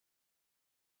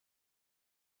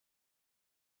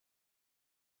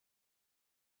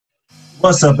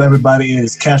What's up, everybody? It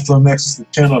is Cash Flow Nexus, the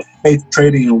channel of faith,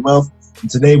 trading, and wealth. And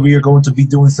today we are going to be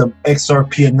doing some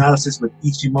XRP analysis with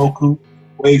Ichimoku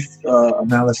Wave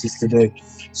Analysis today.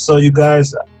 So you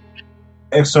guys,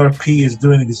 XRP is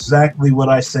doing exactly what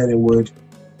I said it would.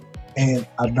 And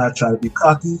I'm not trying to be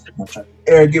cocky, I'm not trying to be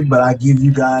arrogant, but I give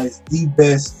you guys the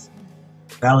best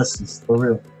analysis, for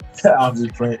real. I'm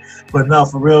just playing. But no,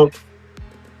 for real,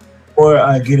 before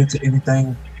I get into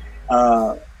anything,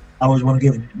 I always want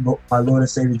to give my Lord and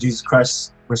Savior Jesus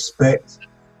Christ respect,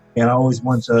 and I always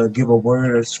want to give a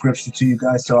word or scripture to you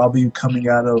guys. So I'll be coming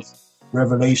out of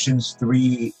Revelations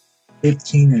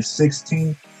 3:15 and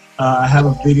 16. I have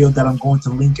a video that I'm going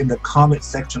to link in the comment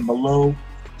section below,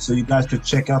 so you guys could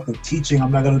check out the teaching.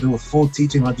 I'm not going to do a full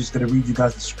teaching. I'm just going to read you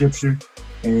guys the scripture,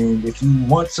 and if you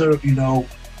want to,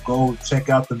 go check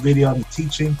out the video on the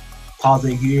teaching, pause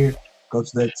it here, go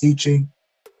to that teaching.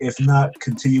 If not,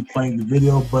 continue playing the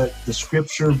video. But the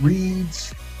scripture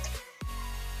reads,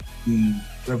 the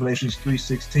Revelations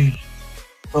 3:16.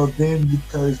 So then,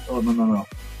 because no,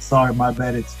 sorry, my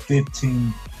bad. It's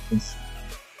 15.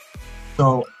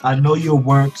 So I know your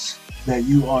works, that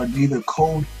you are neither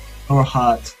cold nor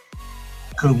hot.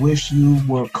 Could wish you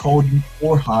were cold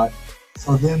or hot.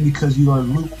 So then, because you are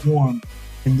lukewarm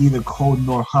and neither cold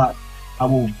nor hot, I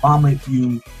will vomit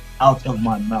you out of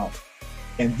my mouth.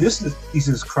 And this is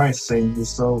Jesus Christ saying this.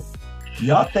 So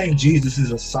y'all think Jesus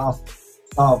is a soft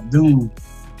dude.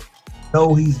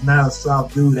 No, he's not a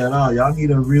soft dude at all. Y'all need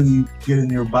to really get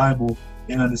in your Bible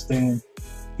and understand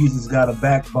Jesus got a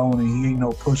backbone and he ain't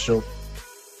no pushover.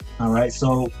 All right,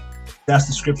 so that's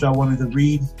the scripture I wanted to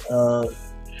read.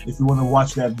 If you want to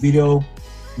watch that video,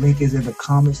 link is in the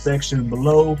comment section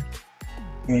below,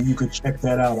 and you could check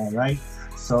that out. All right,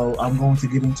 so I'm going to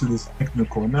get into this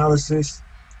technical analysis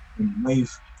and wave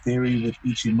theory with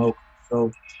Ichimoku. So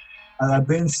as I've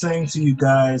been saying to you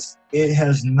guys, it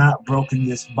has not broken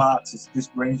this box. It's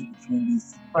just ranging between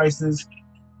these prices.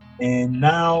 And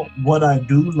now what I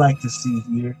do like to see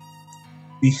here,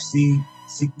 we see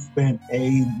sequence band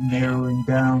A narrowing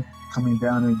down, coming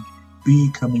down, and B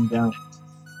coming down.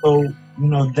 So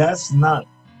that's not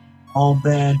all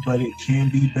bad, but it can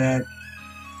be bad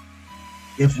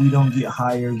if we don't get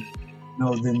higher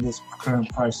than this current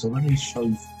price. So let me show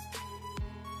you.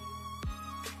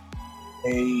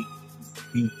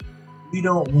 We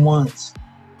don't want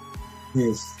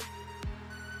this.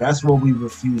 That's what we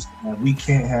refuse to have. We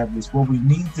can't have this. What we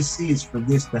need to see is for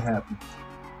this to happen,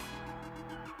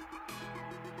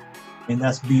 and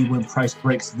that's B when price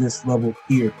breaks this level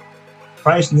here.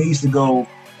 Price needs to go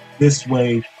this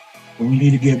way, and we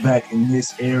need to get back in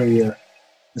this area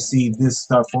to see this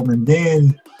start forming,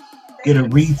 then get a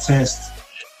retest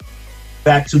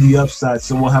back to the upside.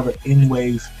 So we'll have an N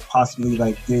wave possibly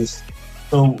like this.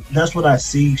 So that's what I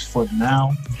see for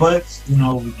now, but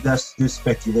that's just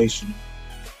speculation.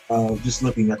 Just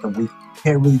looking at the week,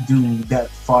 can't really do that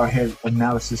far ahead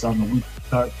analysis on the weekly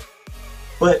chart.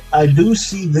 But I do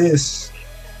see this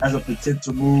as a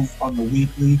potential move on the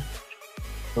weekly.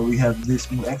 So we have this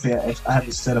move. Actually, I have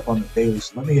it set up on the daily.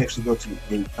 So let me actually go to the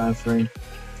daily time frame.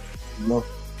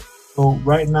 So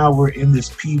right now we're in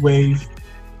this P wave,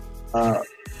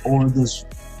 or this,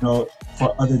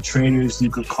 for other traders, you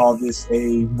could call this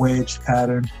a wedge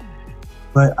pattern.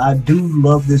 But I do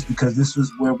love this because this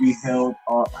was where we held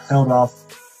off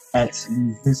at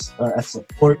this at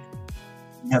support.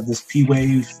 We have this P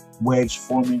wave wedge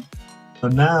forming. So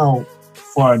now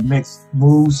for our next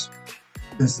moves,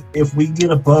 if we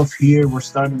get above here, we're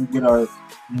starting to get our,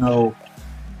 let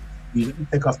me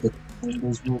take off the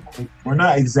windows real quick.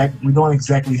 We don't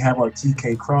exactly have our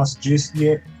TK cross just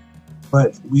yet,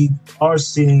 but we are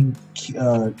seeing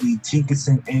the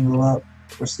Tinkerson angle up.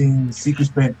 We're seeing sequence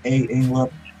band A angle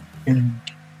up, and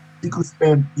sequence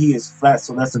band B is flat,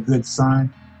 so that's a good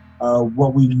sign.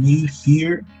 What we need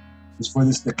here is for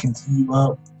this to continue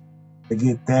up, to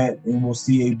get that, and we'll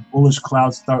see a bullish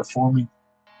cloud start forming.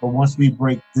 But once we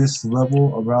break this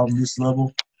level, around this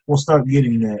level, we'll start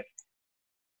getting that.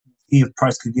 See if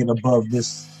price could get above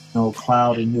this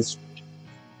cloud in this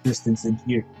distance in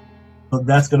here. So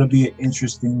that's going to be an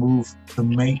interesting move to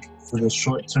make for the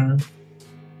short term.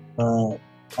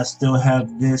 I still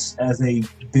have this as a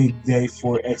big day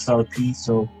for XRP.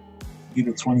 So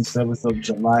either 27th of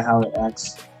July, how it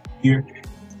acts here.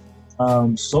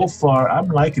 So far, I'm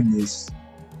liking this.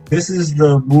 This is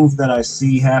the move that I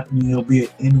see happening. It'll be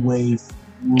an N wave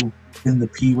move in the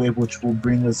P wave, which will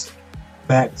bring us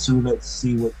back to, let's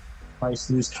see what price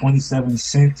is, 27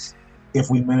 cents if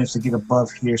we manage to get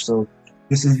above here. So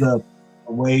this is the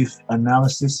wave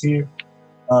analysis here.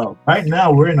 Right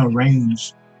now we're in a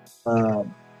range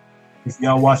If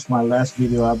y'all watched my last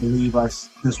video, I believe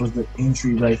this was the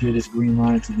entry right here, this green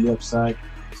line to the upside.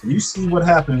 So you see what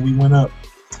happened, we went up.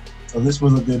 So this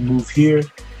was a good move here.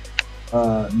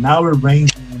 Now we're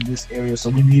ranging in this area,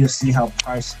 so we need to see how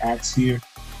price acts here.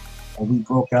 We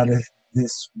broke out of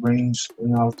this range,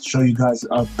 and I'll show you guys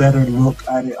a better look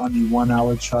at it on the 1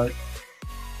 hour chart.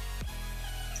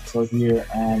 So here,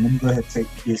 let me go ahead and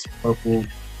take this purple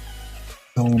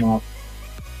tone off.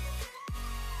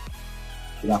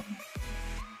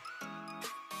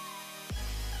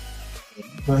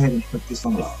 Go ahead and put this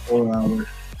on a 4 hour.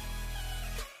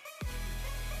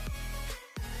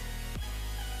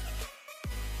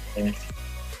 Okay.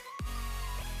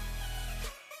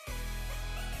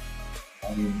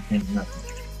 I didn't think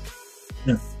nothing.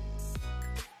 Yeah.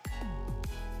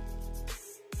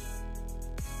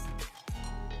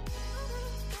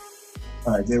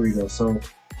 All right, there we go. So,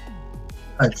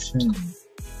 action.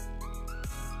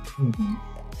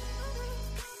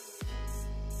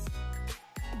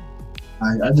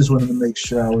 I just wanted to make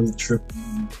sure I wasn't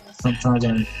tripping. Sometimes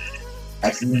I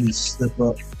accidentally slip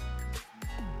up.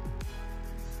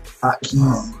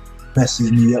 Hotkeys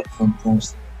messes me up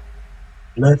sometimes.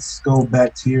 Let's go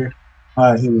back here.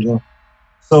 All right, here we go.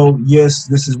 So yes,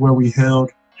 this is where we held.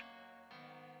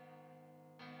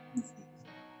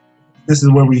 This is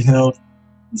where we held.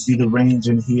 You see the range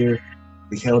in here.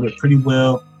 We held it pretty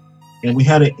well, and we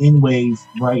had an N wave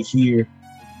right here.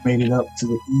 Made it up to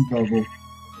the E level.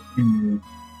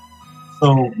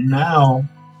 So now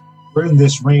we're in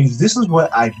this range. This is what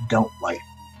I don't like.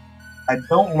 I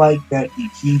don't like that the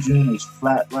Kijun is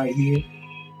flat right here,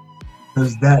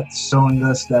 because that's showing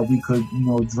us that we could, you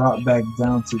know, drop back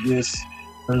down to this.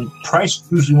 The price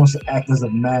usually wants to act as a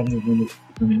magnet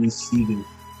when we see the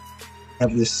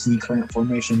have this C clamp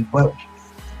formation, but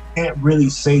can't really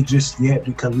say just yet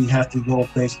because we have to go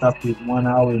based off the 1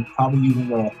 hour and probably even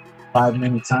a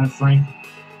 5-minute time frame.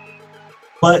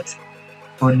 But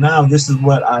for now, this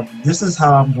is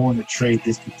how I'm going to trade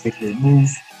this particular move.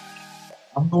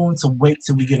 I'm going to wait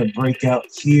till we get a breakout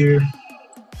here.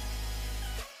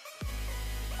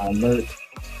 Alert.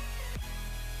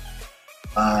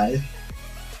 Buy.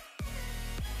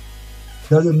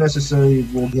 Doesn't necessarily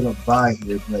we'll get a buy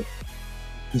here, but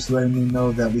just letting me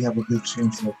know that we have a good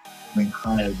chance of going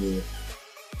higher there.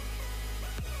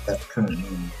 That current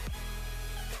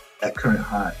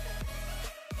high.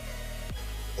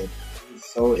 Okay.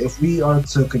 So if we are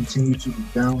to continue to the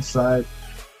downside,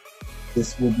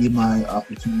 this will be my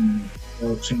opportunity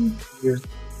to change here.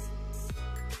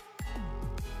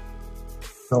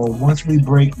 So once we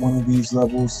break one of these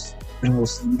levels, then we'll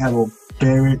see we have a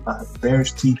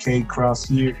bearish TK cross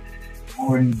here,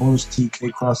 or in bullish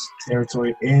TK cross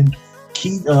territory, and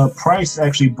price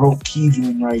actually broke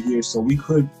Kijun right here, so we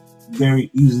could very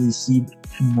easily see,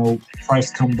 you know,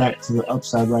 price come back to the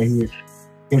upside right here.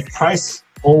 If price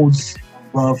holds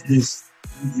above this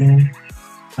Kijun,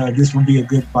 this would be a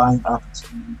good buying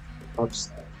opportunity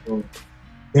upside. So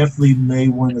definitely may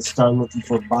want to start looking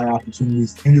for buy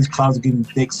opportunities. And these clouds are getting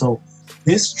thick, so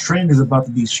this trend is about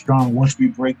to be strong once we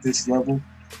break this level.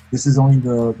 This is only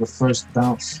the first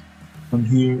bounce from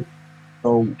here.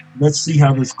 So let's see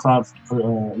how this cloud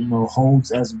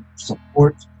holds as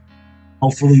support.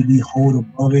 Hopefully we hold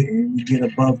above it and we get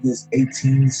above this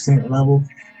 18-cent level.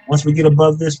 Once we get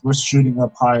above this, we're shooting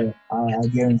up higher. I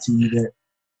guarantee you that.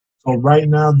 So right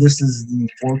now, this is the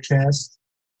forecast.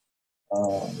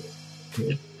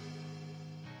 Okay.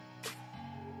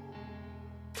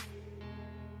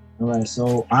 All right,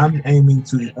 so I'm aiming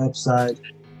to the upside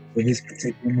for this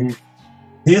particular move.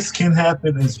 This can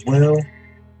happen as well,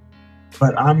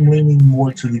 but I'm leaning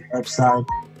more to the upside.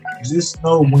 Just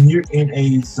know when you're in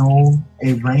a zone,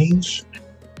 a range,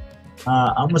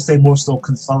 I'm gonna say more so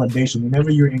consolidation.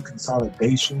 Whenever you're in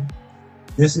consolidation,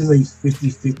 this is a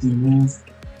 50-50 move.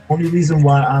 Only reason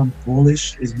why I'm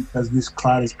bullish is because this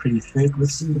cloud is pretty thick.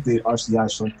 Let's see what the RCI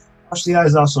is showing. RCI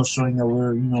is also showing that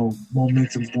we're,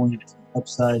 momentum's going to the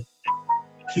upside.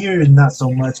 Here, not so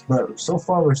much, but so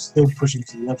far we're still pushing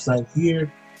to the upside.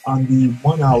 Here on the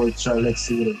 1 hour chart, let's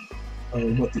see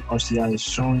what the RCI is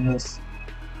showing us.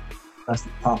 That's to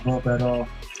pop up at all.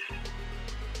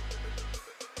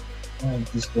 And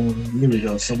just going, here we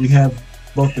go. So we have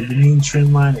both the green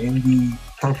trend line and the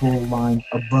purple line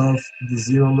above the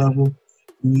 0 level.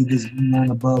 We need this green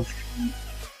line above the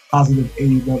positive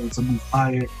 80 level to move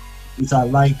higher, which I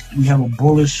like. We have a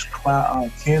bullish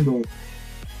candle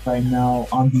right now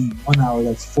on the 1 hour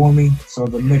that's forming. So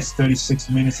the next 36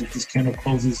 minutes, if this candle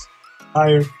closes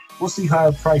higher, we'll see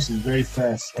higher prices very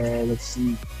fast. Let's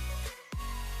see.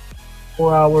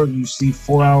 4 hour, you see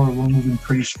 4 hour, we're moving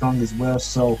pretty strong as well.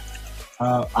 So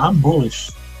I'm bullish.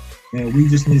 and we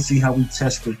just need to see how we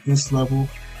test at this level.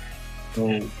 So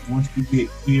once we get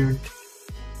here,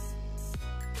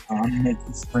 I'm gonna make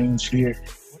this range here.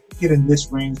 Once we get in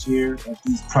this range here at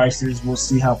these prices, we'll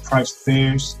see how price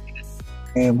fares,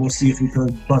 and we'll see if we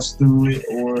could bust through it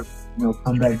or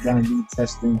come back down and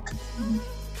retest and continue.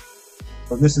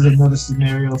 So this is another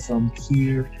scenario from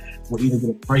here. We'll either get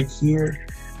a break here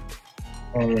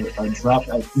or a drop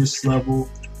at this level,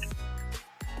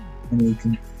 and then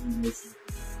continue.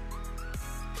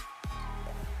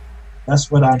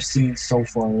 That's what I'm seeing so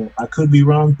far. I could be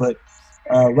wrong, but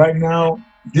right now,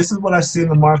 this is what I see in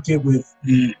the market with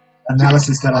the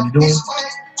analysis that I'm doing.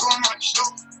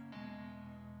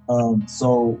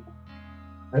 So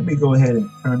let me go ahead and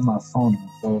turn my phone on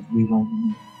so we won't get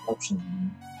any interruptions.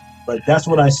 But that's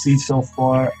what I see so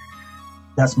far.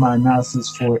 That's my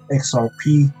analysis for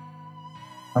XRP.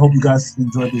 I hope you guys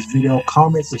enjoyed this video.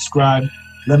 Comment, subscribe.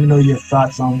 Let me know your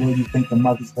thoughts on where you think the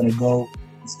market's going to go.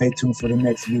 Stay tuned for the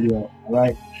next video. All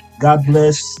right. God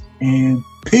bless and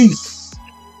peace.